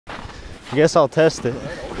I guess I'll test it.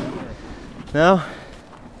 No,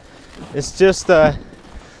 it's just the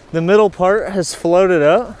middle part has floated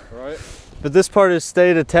up, Right. but this part has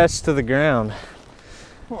stayed attached to the ground.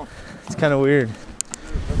 Huh. It's kind of weird.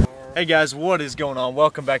 Hey guys, what is going on?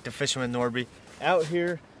 Welcome back to Fishing with Nordbye. Out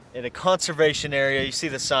here at a conservation area, you see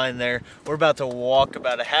the sign there. We're about to walk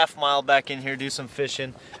about a half mile back in here, do some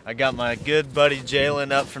fishing. I got my good buddy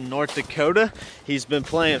Jalen up from North Dakota. He's been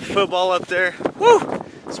playing football up there. Woo!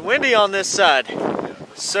 It's windy on this side.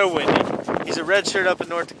 So windy. He's a red shirt up in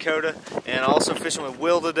North Dakota and also fishing with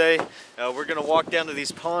Will today. We're gonna walk down to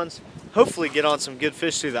these ponds, hopefully get on some good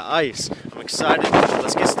fish through the ice. I'm excited.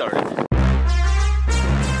 Let's get started.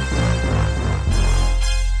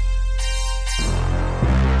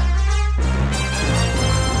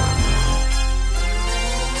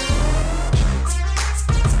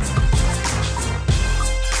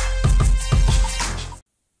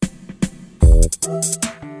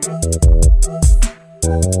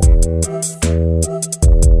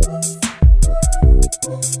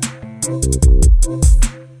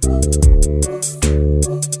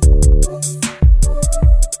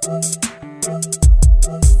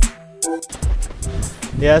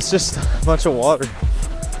 Yeah, it's just a bunch of water,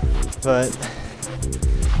 but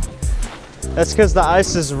that's because the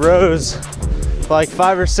ice has rose like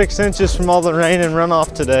 5 or 6 inches from all the rain and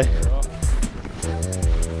runoff today.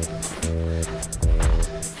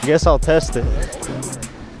 I guess I'll test it.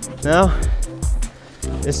 No,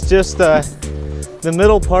 it's just the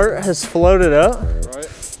middle part has floated up, Right.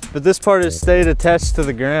 but this part has stayed attached to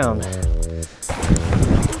the ground.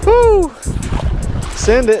 Woo!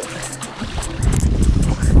 Send it.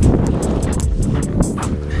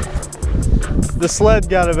 The sled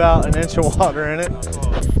got about an inch of water in it.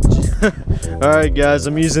 All right guys,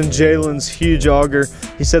 I'm using Jalen's huge auger.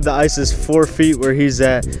 He said the ice is 4 feet where he's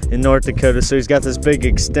at in North Dakota, so he's got this big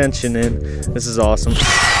extension in. This is awesome.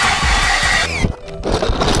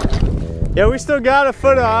 Yeah, we still got a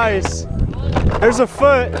foot of ice. There's a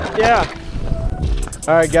foot, yeah.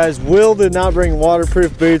 All right guys, Will did not bring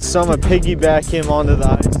waterproof boots, so I'm gonna piggyback him onto the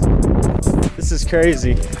ice. This is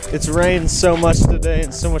crazy. It's rained so much today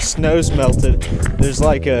and so much snow's melted. There's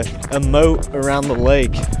like a moat around the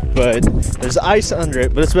lake, but there's ice under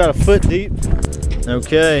it, but it's about a foot deep.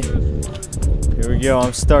 Okay, here we go.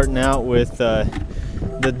 I'm starting out with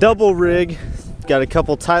the double rig. Got a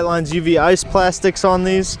couple tight lines, UV ice plastics on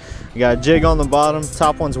these. I got a jig on the bottom,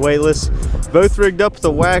 top one's weightless. Both rigged up with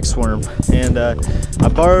a wax worm. And I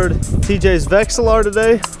borrowed TJ's Vexilar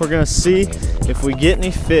today. We're gonna see if we get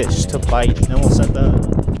any fish to bite. Then we'll set that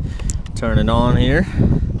up. Turn it on here.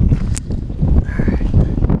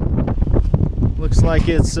 Looks like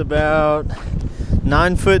it's about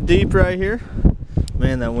 9 foot deep right here.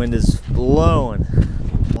 Man, that wind is blowing.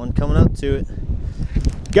 One coming up to it.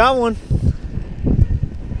 Got one.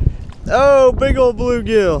 Oh, big old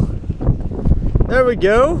bluegill. There we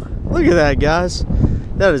go. Look at that, guys.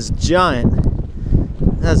 That is giant.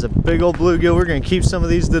 That's a big old bluegill. We're gonna keep some of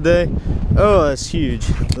these today. Oh, that's huge.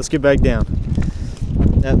 Let's get back down.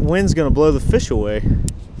 That wind's gonna blow the fish away.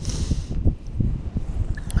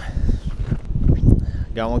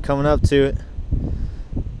 Got one coming up to it.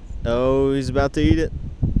 Oh, he's about to eat it.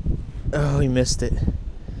 Oh, he missed it.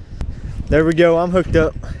 There we go, I'm hooked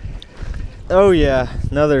up. Oh yeah,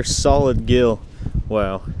 another solid gill.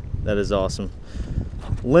 Wow, that is awesome.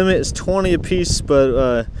 Limit is 20 a piece,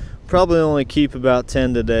 but probably only keep about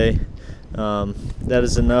 10 today. That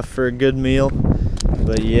is enough for a good meal.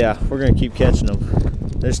 But yeah, we're gonna keep catching them.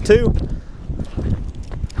 There's 2.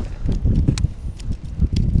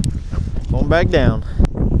 Going back down.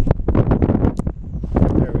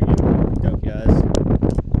 There we go, guys.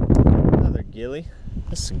 Another gilly.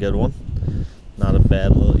 That's a good one. Not a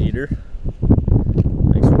bad little eater.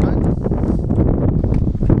 Thanks for biting.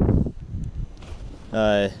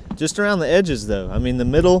 Just around the edges though. I mean the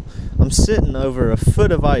middle, I'm sitting over a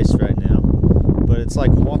foot of ice right now, but it's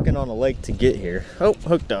like walking on a lake to get here. Oh,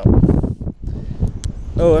 hooked up.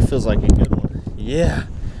 Oh, that feels like a good one. Yeah.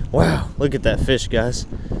 Wow, look at that fish, guys.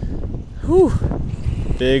 Whew.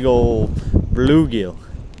 Big old bluegill.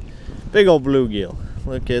 Big old bluegill.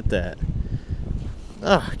 Look at that.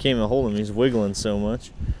 Oh, I can't even hold him. He's wiggling so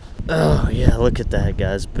much. Oh, yeah, look at that,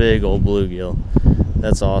 guys. Big old bluegill.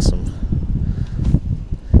 That's awesome.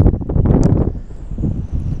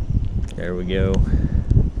 There we go.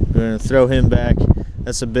 We're going to throw him back.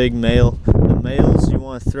 That's a big male. The males you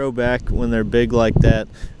want to throw back when they're big like that,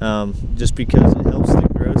 just because it helps the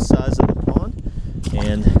growth size of the pond.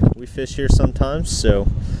 And we fish here sometimes, so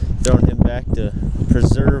throwing him back to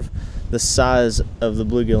preserve the size of the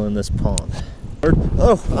bluegill in this pond.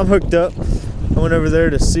 Oh, I'm hooked up. I went over there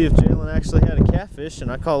to see if Jalen actually had a catfish,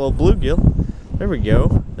 and I caught a little bluegill. There we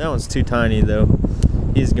go. That one's too tiny though.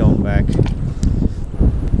 He's going back.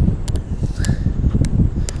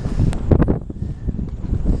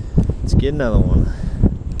 Let's get another one.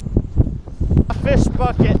 A fish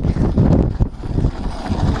bucket.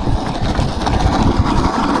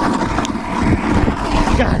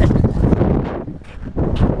 Got it.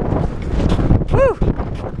 Woo!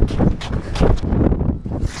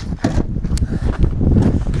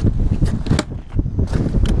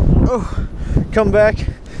 Oh, come back.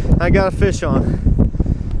 I got a fish on.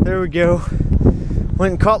 There we go.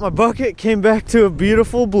 Went and caught my bucket, came back to a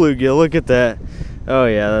beautiful bluegill. Look at that. Oh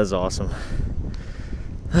yeah, that's awesome.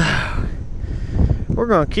 We're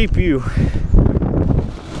gonna keep you.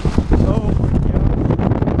 Oh my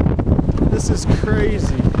God. This is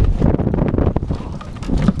crazy.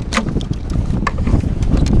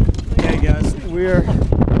 Okay guys, we are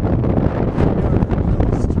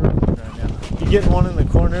struggling right now. You getting one in the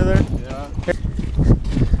corner there? Yeah.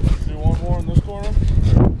 You want more in this corner?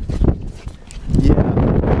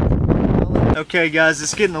 Yeah. Okay guys,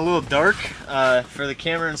 it's getting a little dark for the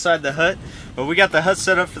camera inside the hut, but we got the hut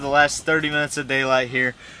set up for the last 30 minutes of daylight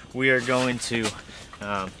here. We are going to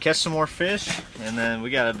catch some more fish, and then we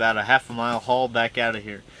got about a half a mile haul back out of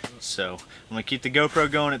here. So I'm gonna keep the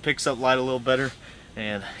GoPro going. It picks up light a little better,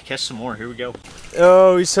 and catch some more. Here we go.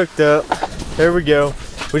 Oh, he's hooked up. There we go.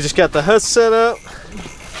 We just got the hut set up.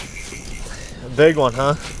 A big one,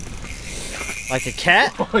 huh? Like a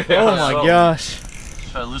cat? Oh, yeah, oh my gosh.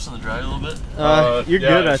 Should I loosen the drag a little bit? You're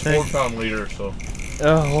good, I it's think. 4 pound leader, so.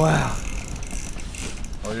 Oh wow.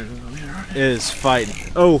 Oh, you're doing the leader. It is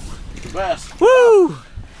fighting. Oh. Bass. Woo!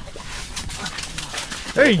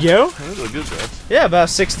 There you go. That's a good bass. Yeah, about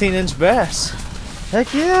a 16-inch bass.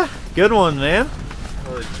 Heck yeah. Good one, man.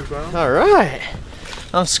 Like 2 pounds? All right.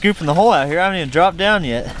 I'm scooping the hole out here. I haven't even dropped down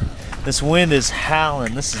yet. This wind is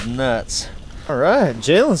howling. This is nuts. All right,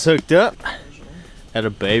 Jalen's hooked up. At a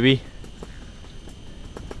baby.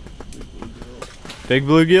 Big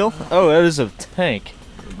bluegill? Oh, that is a tank.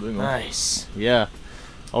 Nice. Yeah.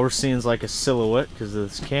 All we're seeing is like a silhouette because of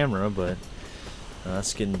this camera, but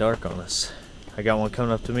it's getting dark on us. I got one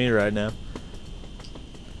coming up to me right now.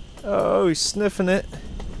 Oh, he's sniffing it.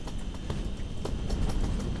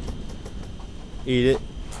 Eat it.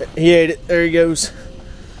 He ate it. There he goes.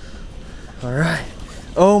 All right.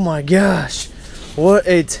 Oh my gosh. What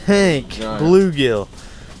a tank. Giant. Bluegill.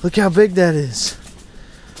 Look how big that is.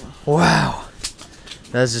 Wow.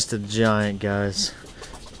 That's just a giant, guys.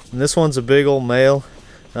 And this one's a big old male.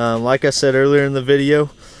 Like I said earlier in the video,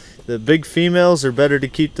 the big females are better to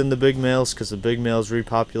keep than the big males because the big males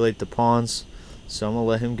repopulate the ponds. So I'm going to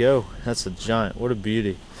let him go. That's a giant. What a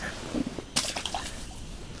beauty.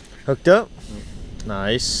 Hooked up?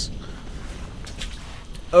 Nice.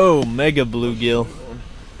 Oh, mega bluegill.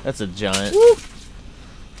 That's a giant. Woo!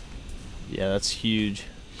 Yeah, that's huge.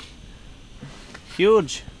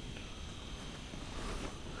 Huge.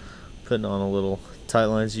 Putting on a little Tight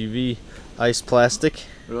Lines UV ice plastic.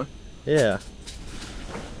 Really? Yeah.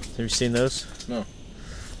 Have you seen those? No.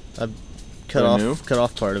 I've cut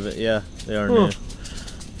off part of it. Yeah, they are new.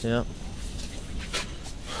 Yeah.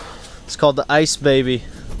 It's called the Ice Baby.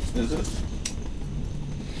 Is it?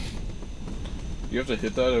 You have to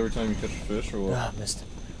hit that every time you catch a fish, or what? Ah, missed it.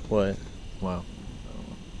 What? Wow.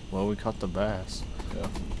 Well, we caught the bass. Yeah.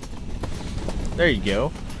 There you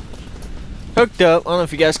go. Hooked up. I don't know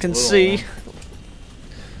if you guys can see.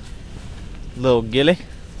 Little gilly.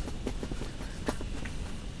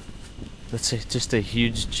 That's just a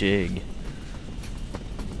huge jig.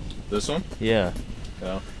 This one? Yeah.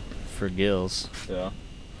 Yeah. For gills. Yeah.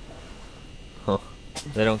 Huh.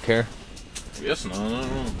 They don't care? Yes,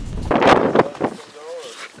 no.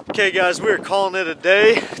 Okay guys, we're calling it a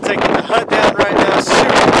day. Taking the hut down right now, super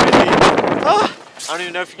windy. I don't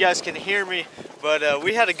even know if you guys can hear me, but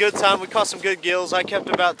we had a good time. We caught some good gills. I kept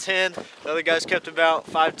about 10. The other guys kept about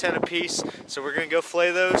 5-10 apiece. So we're gonna go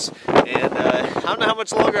flay those. And I don't know how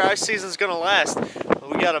much longer ice season's gonna last.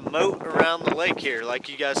 We got a moat around the lake here, like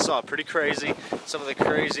you guys saw. Pretty crazy. Some of the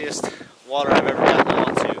craziest water I've ever gotten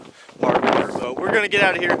onto. Hard water. But we're gonna get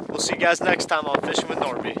out of here. We'll see you guys next time on Fishing with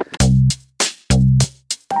Nordbye.